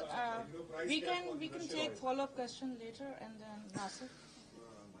 Nasser, we can take follow-up question later, and then Nasser.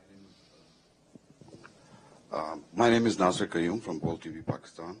 My name is Nasser Qayyum from Bolta TV,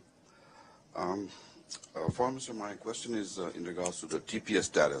 Pakistan. Foreign Minister, my question is in regards to the TPS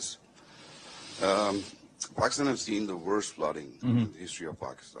status. Pakistan has seen the worst flooding in the history of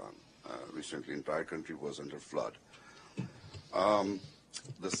Pakistan. Recently, the entire country was under flood.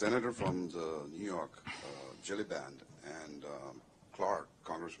 The senator from the New York Jelly Band and Clark,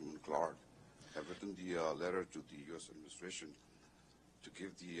 Congressman Clark, have written the letter to the U.S. administration to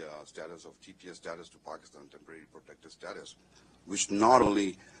give the status of TPS status to Pakistan, temporary protected status, which not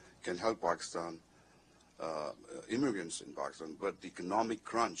only can help Pakistan, immigrants in Pakistan, but the economic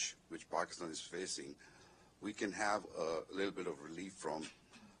crunch which Pakistan is facing, we can have a little bit of relief from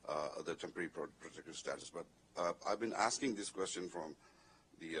the temporary protected status. But I've been asking this question from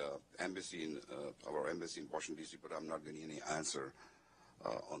the embassy in our embassy in Washington, D.C., but I'm not getting any answer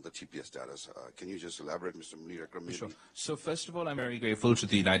on the TPS status. Can you just elaborate, Mr. Munir Akram? Sure. So first of all, I'm very grateful to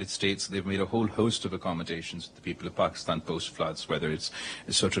the United States. They've made a whole host of accommodations to the people of Pakistan post-floods, whether it's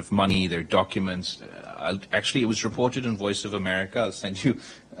sort of money, their documents. Actually, it was reported in Voice of America. I'll send you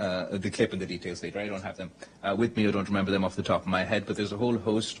the clip and the details later. I don't have them with me. I don't remember them off the top of my head, but there's a whole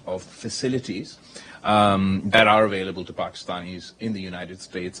host of facilities that are available to Pakistanis in the United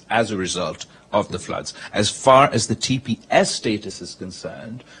States as a result of the floods. As far as the TPS status is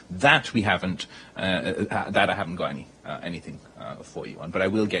concerned, that we haven't, that I haven't got anything for you on, but I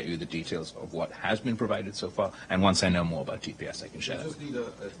will get you the details of what has been provided so far, and once I know more about TPS, I can share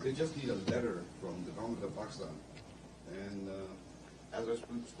that. They just need a letter from the government of Pakistan, and as I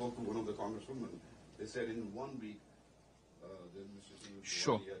spoke to one of the congresswomen, they said in 1 week,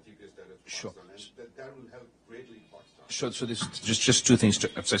 Sure. TPS letter to Sure. Pakistan, and that will help greatly Pakistan. Sure. So there's just two things to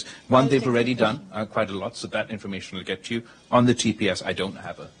emphasize. One, they've already done quite a lot, so that information will get to you. On the TPS, I don't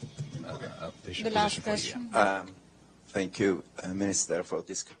have a position. The last question. Thank you, Minister, for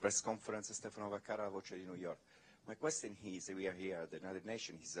this press conference. Stefano Vaccara, Voce di New York. My question is, we are here at the United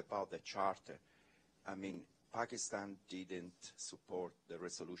Nations, is about the charter. I mean, Pakistan didn't support the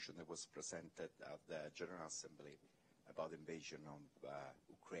resolution that was presented at the General Assembly about invasion of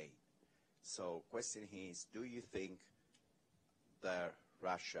Ukraine. So, question is, do you think that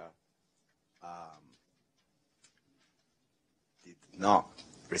Russia did not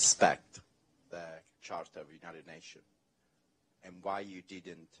respect the Charter of the United Nations, and why you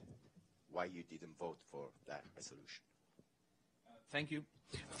didn't vote for that resolution? Thank you.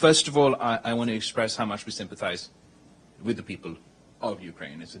 First of all, I want to express how much we sympathize with the people of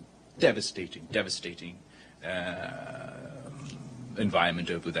Ukraine. It's a devastating environment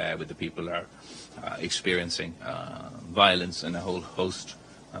over there, where the people are experiencing violence and a whole host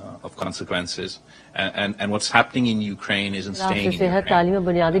of consequences. And what's happening in Ukraine isn't staying in सेहत Ukraine. तालीम और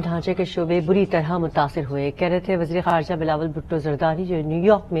बुनियादी ढांचे के शोबे बुरी तरह मुतासिर हुए, कह रहे थे वज़ीर ख़ारजा बिलावल भुट्टो ज़रदारी, जो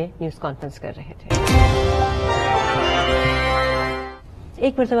न्यूयॉर्क में न्यूज़ कॉन्फ्रेंस कर रहे थे।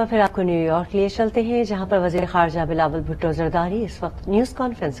 एक मरतबा फिर आपको न्यूयॉर्क लिए चलते हैं, जहां पर वज़ीर ख़ारजा बिलावल भुट्टो ज़रदारी इस वक्त न्यूज़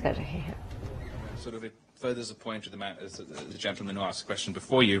कॉन्फ्रेंस कर रहे हैं। Sort of it furthers the point of the gentleman who asked the question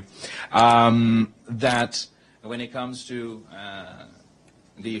before you, that when it comes to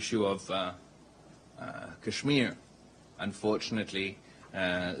the issue of Kashmir, unfortunately,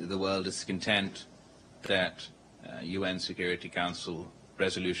 the world is content that UN Security Council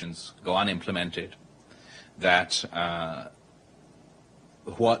resolutions go unimplemented, that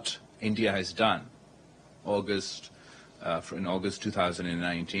what India has done in August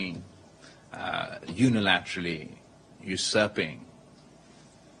 2019, unilaterally usurping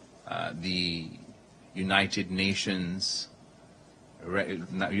the United Nations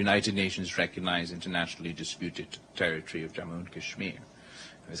recognized internationally disputed territory of Jammu and Kashmir,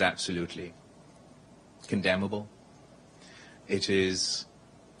 is absolutely condemnable. It is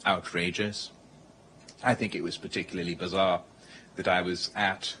outrageous. I think it was particularly bizarre that I was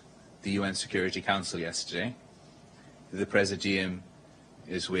at the UN Security Council yesterday. The Presidium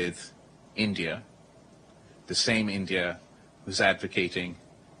is with India, the same India who's advocating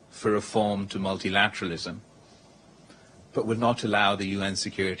for reform to multilateralism, but will not allow the UN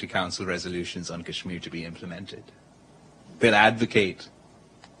Security Council resolutions on Kashmir to be implemented. They'll advocate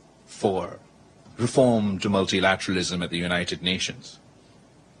for reform to multilateralism at the United Nations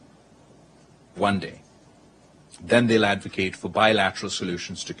one day. Then they'll advocate for bilateral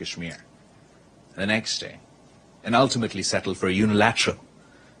solutions to Kashmir the next day, and ultimately settle for a unilateral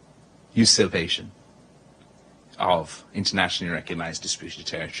usurpation of internationally recognized disputed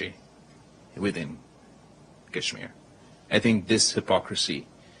territory within Kashmir. I think this hypocrisy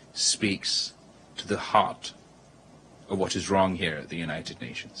speaks to the heart of what is wrong here at the United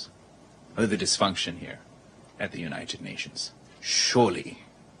Nations, or the dysfunction here at the United Nations. Surely,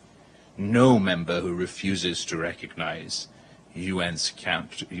 no member who refuses to recognize UN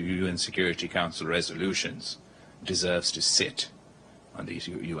Security Council resolutions deserves to sit on the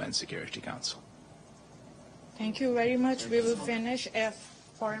UN Security Council. Thank you very much. We will finish if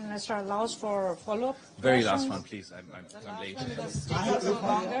Foreign Minister allows for follow-up. Very questions. last one, please. I'm late.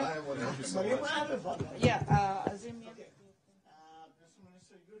 Yeah, Azim. Mr.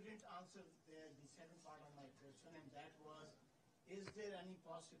 Minister, you didn't answer the second part of my question, and that was, is there any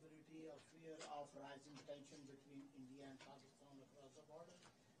possibility or fear of rising tension between India and Pakistan across the border?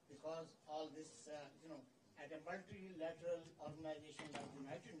 Because all this, at a multilateral organization like the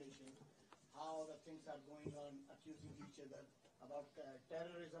United Nations, how the things are going on, accusing each other about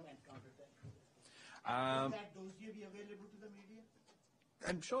terrorism and counter-terrorism. Will that dossier be available to the media?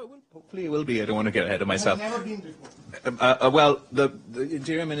 I'm sure it will. Hopefully it will be. I don't want to get ahead of myself. It has never been before. Well, the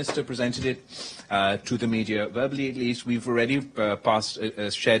Interior Minister presented it to the media verbally. At least we've already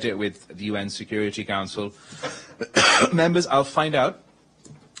shared it with the UN Security Council members. I'll find out.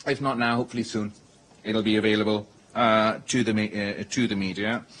 If not now, hopefully soon. It'll be available to the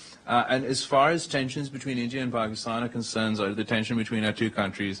media. And as far as tensions between India and Pakistan are concerned, or the tension between our two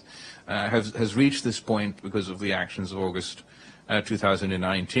countries has reached this point because of the actions of August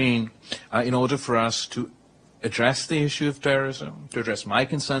 2019. In order for us to address the issue of terrorism, to address my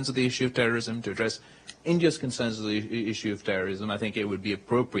concerns of the issue of terrorism, to address India's concerns of the issue of terrorism, I think it would be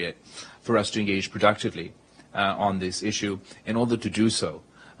appropriate for us to engage productively on this issue. In order to do so,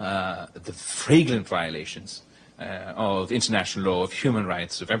 the flagrant violations of international law, of human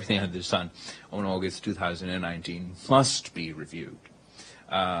rights, of everything under the sun on August 2019 must be reviewed.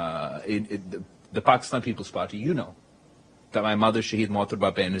 The Pakistan People's Party, you know, that my mother, Shaheed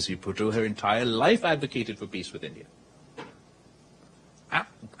Mohtarba Benazir Bhutto, her entire life advocated for peace with India.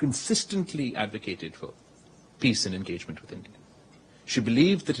 Consistently advocated for peace and engagement with India. She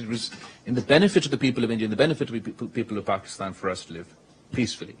believed that it was in the benefit of the people of India, in the benefit of the people of Pakistan, for us to live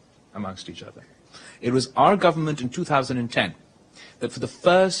peacefully amongst each other. It was our government in 2010 that for the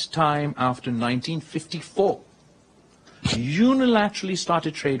first time after 1954 unilaterally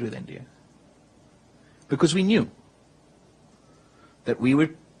started trade with India, because we knew that we were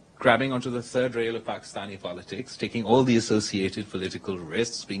grabbing onto the third rail of Pakistani politics, taking all the associated political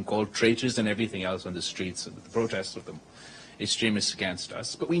risks, being called traitors and everything else on the streets and the protests of the extremists against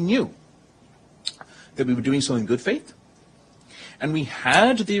us. But we knew that we were doing so in good faith. And we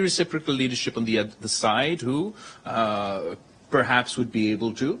had the reciprocal leadership on the other side who perhaps would be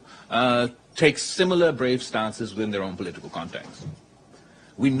able to take similar brave stances within their own political context.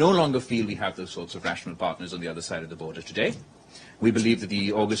 We no longer feel we have those sorts of rational partners on the other side of the border today. We believe that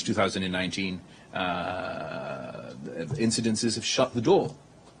the August 2019 incidences have shut the door,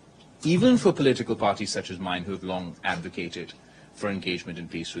 even for political parties such as mine who have long advocated for engagement in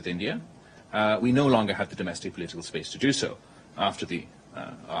peace with India. We no longer have the domestic political space to do so after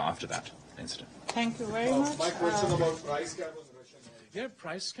that incident. Thank you very much. My question about price cap was Russian. Yeah,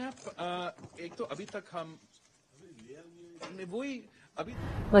 price cap. एक तो अभी तक हम वही अभी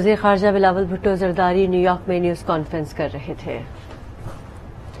वज़ीर ख़ारजा Bilawal Bhutto Zardari New York में news conference कर रहे थे।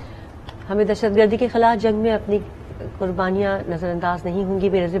 हमें दहशतगर्दी के खिलाफ जंग में अपनी कुर्बानियां नजरअंदाज नहीं होंगी।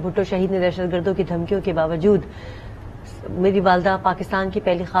 बेनज़ीर भुट्टो शहीद ने दहशतगर्दों की धमकियों के बावजूद मेरी वालदा पाकिस्तान की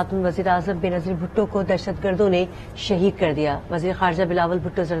पहली खातून वज़ीर आज़म बेनज़ीर भुट्टो को दहशतगर्दों ने शहीद कर दिया। वज़ीर ख़ारजा बिलावल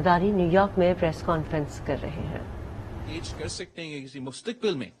भुट्टो ज़रदारी न्यूयॉर्क में प्रेस कॉन्फ्रेंस कर रहे हैं। कर सकते हैं किसी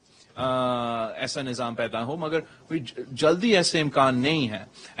मुस्तक़बिल में ऐसा निज़ाम पैदा हो, मगर कोई जल्दी ऐसे इम्कान नहीं है।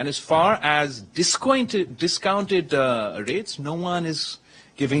 And as far as discounted rates, no one is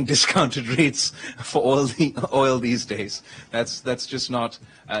giving discounted rates for all the oil these days. That's just not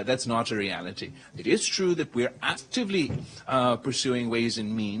that's not a reality. It is true that we're actively pursuing ways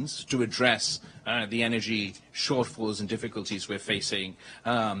and means to address the energy shortfalls and difficulties we're facing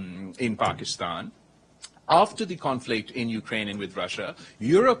in Pakistan. After the conflict in Ukraine and with Russia,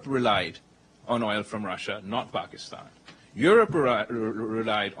 Europe relied on oil from Russia, not Pakistan. Europe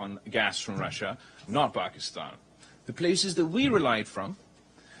relied on gas from Russia, not Pakistan. The places that we relied from,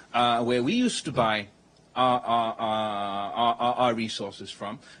 where we used to buy our resources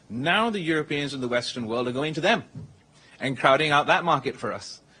from, now the Europeans and the Western world are going to them and crowding out that market for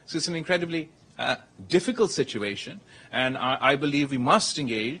us. So it's an incredibly difficult situation, and I believe we must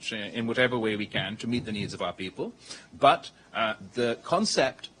engage in whatever way we can to meet the needs of our people. But the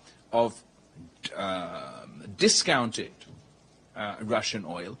concept of discounted Russian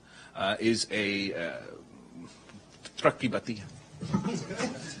oil is a truck ki bati hai.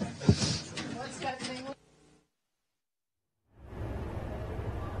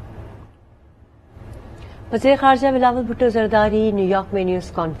 वज़ीर ख़ारजा Bilawal Bhutto Zardari New York में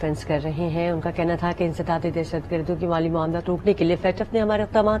news conference कर रहे हैं। उनका कहना था कि इंसदादी दहशतगर्दों की माली मामला रोकने के लिए फेटफ ने हमारे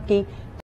इक़दामात की